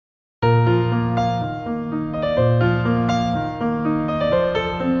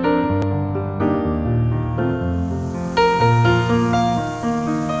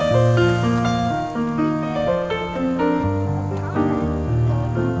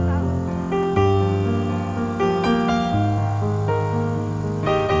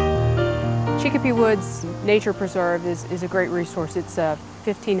Woods Nature Preserve is a great resource. It's a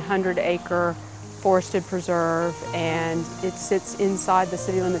 1,500-acre forested preserve, and it sits inside the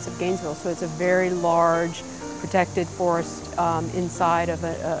city limits of Gainesville, so it's a very large protected forest inside of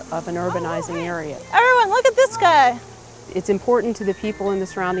an urbanizing area. Everyone, look at this guy. It's important to the people in the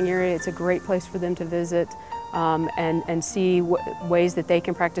surrounding area. It's a great place for them to visit and see ways that they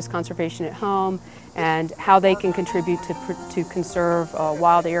can practice conservation at home and how they can contribute to conserve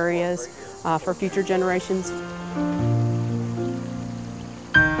wild areas for future generations.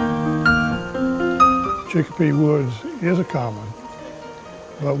 Chicopee Woods is a common,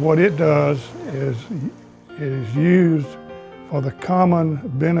 but what it does is it is used for the common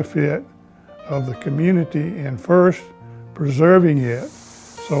benefit of the community in first preserving it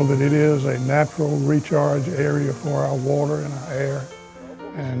so that it is a natural recharge area for our water and our air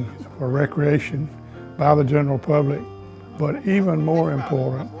and for recreation by the general public, but even more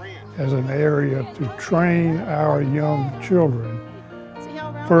important, as an area to train our young children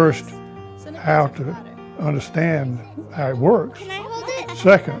first how to understand how it works,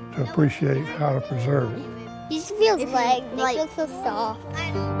 second to appreciate how to preserve it. It just feels like it feels so soft.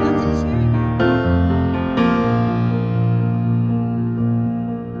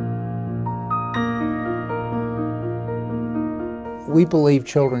 We believe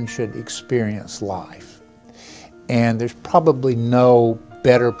children should experience life, and there's probably no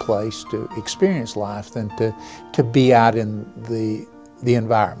better place to experience life than to be out in the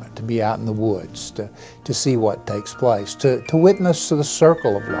environment, to be out in the woods, to see what takes place, to witness the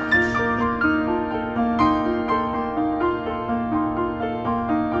circle of life.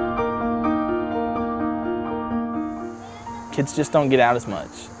 Kids just don't get out as much.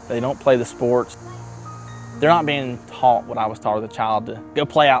 They don't play the sports. They're not being taught what I was taught as a child, to go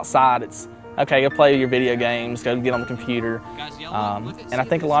play outside. It's, okay, go play your video games, go get on the computer. And I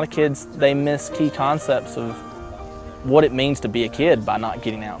think a lot of kids, they miss key concepts of what it means to be a kid by not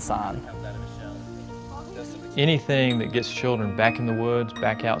getting outside. Anything that gets children back in the woods,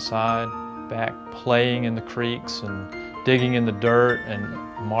 back outside, back playing in the creeks and digging in the dirt and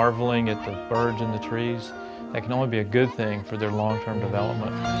marveling at the birds in the trees, that can only be a good thing for their long-term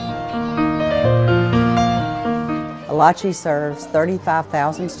development. Elachee serves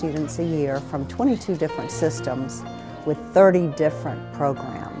 35,000 students a year from 22 different systems with 30 different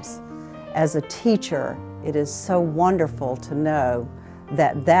programs. As a teacher, it is so wonderful to know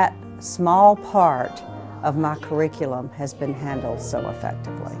that that small part of my curriculum has been handled so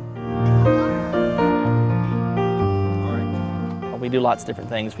effectively. We do lots of different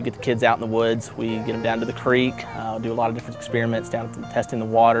things. We get the kids out in the woods, we get them down to the creek, do a lot of different experiments down to testing the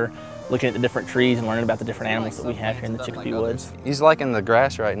water, looking at the different trees and learning about the different animals that we have here in the Chicopee Woods. He's liking the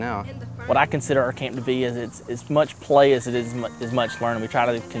grass right now. What I consider our camp to be is it's as much play as it is as much learning. We try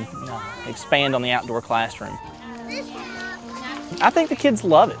to expand on the outdoor classroom. I think the kids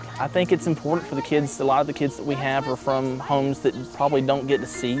love it. I think it's important for the kids. A lot of the kids that we have are from homes that probably don't get to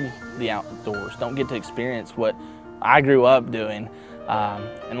see the outdoors, don't get to experience what I grew up doing.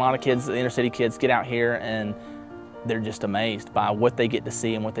 And a lot of kids, the inner city kids, get out here and they're just amazed by what they get to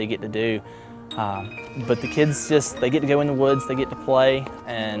see and what they get to do. But the kids they get to go in the woods, they get to play,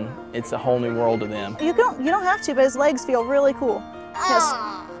 and it's a whole new world to them. You don't have to, but his legs feel really cool. He has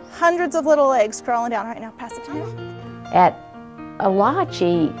hundreds of little legs crawling down right now. Pass it to him. At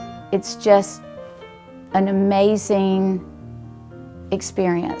Elachee, it's just an amazing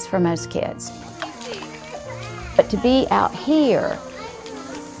experience for most kids. But to be out here,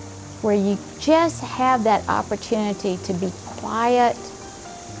 where you just have that opportunity to be quiet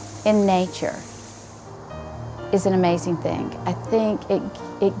in nature, is an amazing thing. I think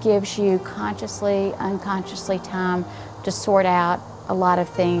it gives you consciously, unconsciously time to sort out a lot of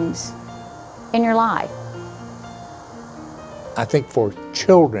things in your life. I think for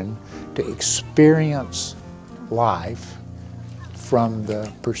children to experience life from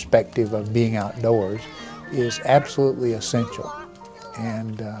the perspective of being outdoors is absolutely essential.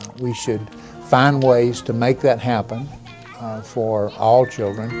 And we should find ways to make that happen for all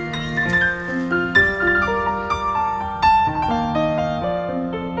children.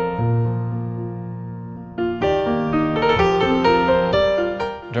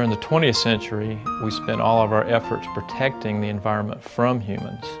 During the 20th century, we spent all of our efforts protecting the environment from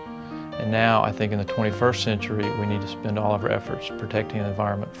humans. And now, I think in the 21st century, we need to spend all of our efforts protecting the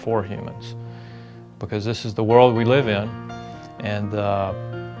environment for humans. Because this is the world we live in, and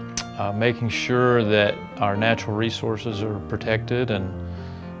making sure that our natural resources are protected and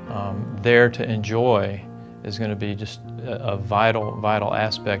there to enjoy is going to be just a vital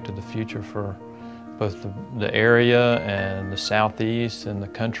aspect of the future for both the area and the Southeast and the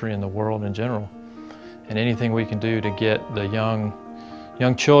country and the world in general. And anything we can do to get the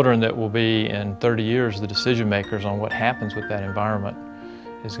young children that will be in 30 years the decision makers on what happens with that environment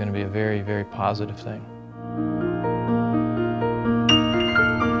is going to be a very, very positive thing.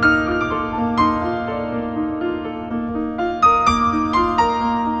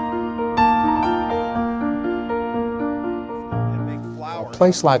 A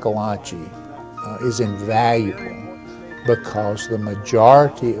place like Elachee is invaluable because the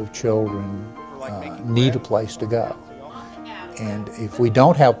majority of children need a place to go. And if we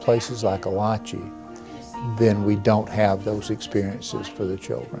don't have places like Elachee, then we don't have those experiences for the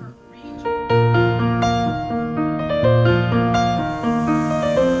children.